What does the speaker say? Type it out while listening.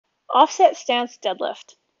Offset stance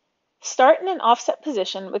deadlift. Start in an offset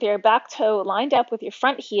position with your back toe lined up with your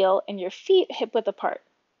front heel and your feet hip-width apart.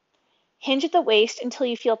 Hinge at the waist until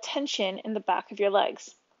you feel tension in the back of your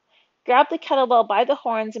legs. Grab the kettlebell by the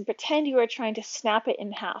horns and pretend you are trying to snap it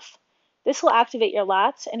in half. This will activate your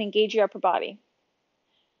lats and engage your upper body.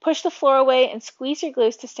 Push the floor away and squeeze your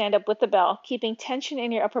glutes to stand up with the bell, keeping tension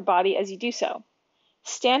in your upper body as you do so.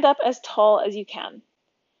 Stand up as tall as you can.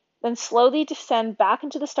 Then slowly descend back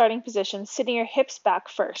into the starting position, sitting your hips back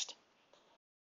first.